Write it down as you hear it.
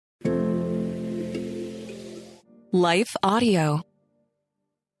Life Audio.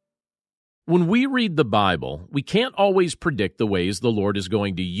 When we read the Bible, we can't always predict the ways the Lord is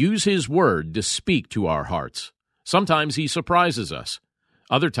going to use His Word to speak to our hearts. Sometimes He surprises us.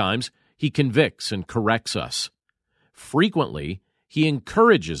 Other times, He convicts and corrects us. Frequently, He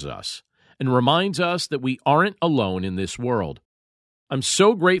encourages us and reminds us that we aren't alone in this world. I'm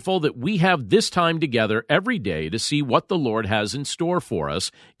so grateful that we have this time together every day to see what the Lord has in store for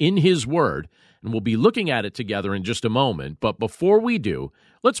us in His Word, and we'll be looking at it together in just a moment. But before we do,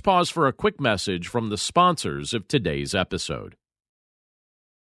 let's pause for a quick message from the sponsors of today's episode.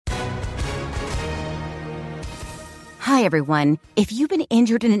 Hi, everyone. If you've been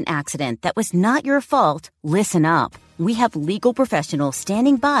injured in an accident that was not your fault, listen up. We have legal professionals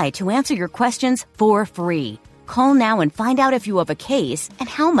standing by to answer your questions for free. Call now and find out if you have a case and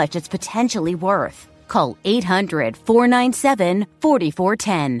how much it's potentially worth. Call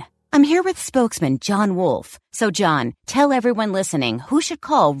 800-497-4410. I'm here with spokesman John Wolf. So, John, tell everyone listening who should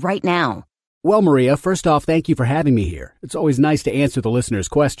call right now. Well, Maria, first off, thank you for having me here. It's always nice to answer the listeners'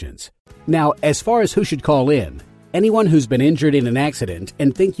 questions. Now, as far as who should call in, anyone who's been injured in an accident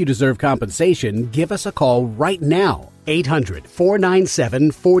and think you deserve compensation, give us a call right now.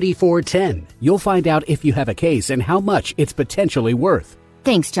 800-497-4410. You'll find out if you have a case and how much it's potentially worth.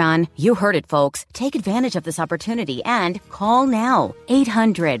 Thanks, John. You heard it, folks. Take advantage of this opportunity and call now.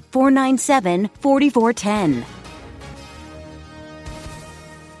 800-497-4410.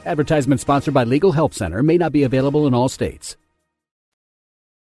 Advertisement sponsored by Legal Help Center. May not be available in all states.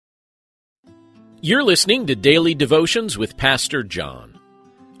 You're listening to Daily Devotions with Pastor John.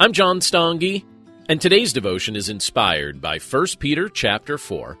 I'm John Stange, and today's devotion is inspired by 1 Peter chapter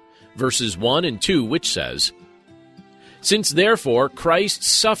 4, verses 1 and 2, which says, "Since therefore Christ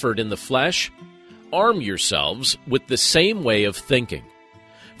suffered in the flesh, arm yourselves with the same way of thinking.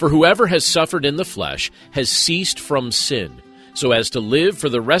 For whoever has suffered in the flesh has ceased from sin, so as to live for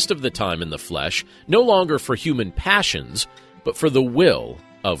the rest of the time in the flesh, no longer for human passions, but for the will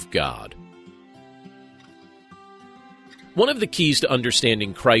of God." One of the keys to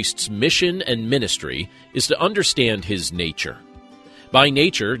understanding Christ's mission and ministry is to understand His nature. By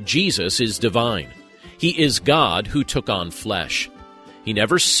nature, Jesus is divine. He is God who took on flesh. He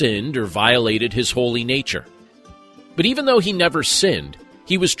never sinned or violated His holy nature. But even though He never sinned,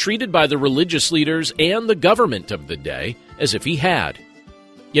 He was treated by the religious leaders and the government of the day as if He had.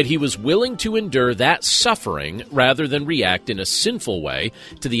 Yet He was willing to endure that suffering rather than react in a sinful way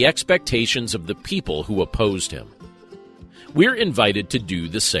to the expectations of the people who opposed Him. We're invited to do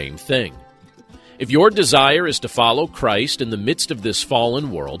the same thing. If your desire is to follow Christ in the midst of this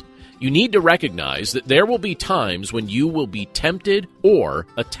fallen world, you need to recognize that there will be times when you will be tempted or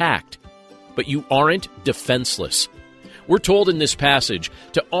attacked, but you aren't defenseless. We're told in this passage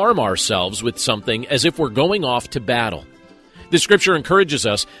to arm ourselves with something as if we're going off to battle. The Scripture encourages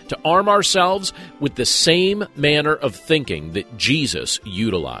us to arm ourselves with the same manner of thinking that Jesus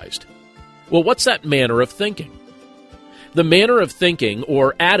utilized. Well, what's that manner of thinking? The manner of thinking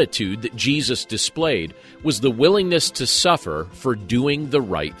or attitude that Jesus displayed was the willingness to suffer for doing the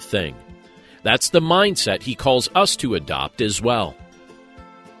right thing. That's the mindset He calls us to adopt as well.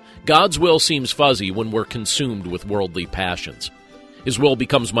 God's will seems fuzzy when we're consumed with worldly passions. His will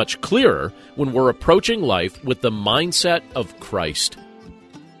becomes much clearer when we're approaching life with the mindset of Christ.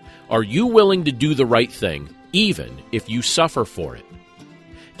 Are you willing to do the right thing, even if you suffer for it?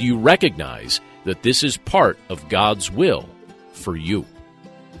 Do you recognize that this is part of God's will for you?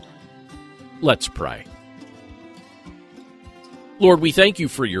 Let's pray. Lord, we thank You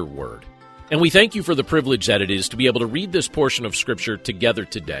for Your Word, and we thank You for the privilege that it is to be able to read this portion of Scripture together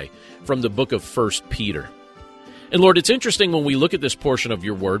today from the book of 1 Peter. And Lord, it's interesting when we look at this portion of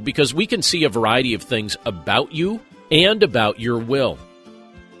Your Word because we can see a variety of things about You and about Your will.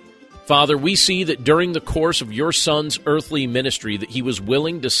 Father, we see that during the course of Your Son's earthly ministry that He was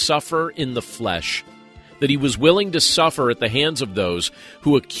willing to suffer in the flesh, that He was willing to suffer at the hands of those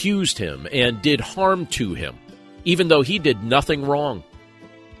who accused Him and did harm to Him, even though He did nothing wrong.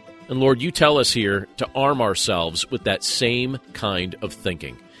 And Lord, You tell us here to arm ourselves with that same kind of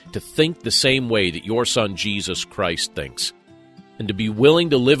thinking, to think the same way that Your Son Jesus Christ thinks, and to be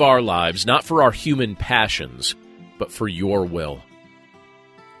willing to live our lives not for our human passions, but for Your will.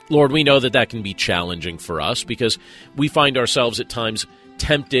 Lord, we know that that can be challenging for us because we find ourselves at times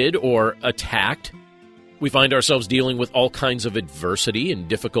tempted or attacked. We find ourselves dealing with all kinds of adversity and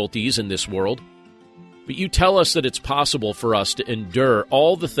difficulties in this world. But You tell us that it's possible for us to endure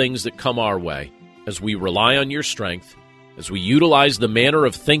all the things that come our way as we rely on Your strength, as we utilize the manner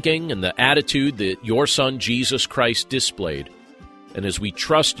of thinking and the attitude that Your Son Jesus Christ displayed, and as we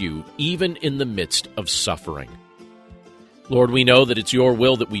trust You even in the midst of suffering. Lord, we know that it's your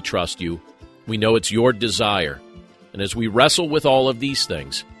will that we trust you. We know it's your desire. And as we wrestle with all of these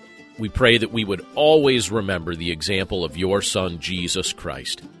things, we pray that we would always remember the example of your Son, Jesus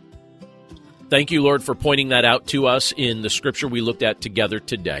Christ. Thank you, Lord, for pointing that out to us in the scripture we looked at together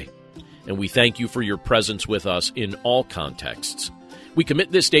today. And we thank you for your presence with us in all contexts. We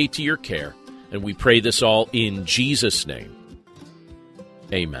commit this day to your care, and we pray this all in Jesus' name.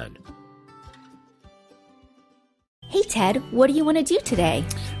 Amen. Hey, Ted, what do you want to do today?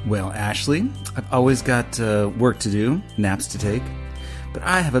 Well, Ashley, I've always got work to do, naps to take, but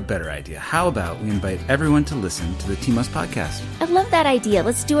I have a better idea. How about we invite everyone to listen to the Team Us podcast? I love that idea.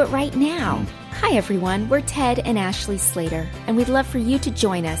 Let's do it right now. Hi, everyone. We're Ted and Ashley Slater, and we'd love for you to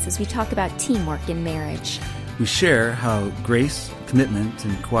join us as we talk about teamwork in marriage. We share how grace, commitment,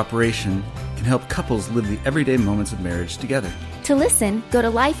 and cooperation can help couples live the everyday moments of marriage together. To listen, go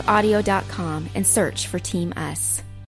to lifeaudio.com and search for Team Us.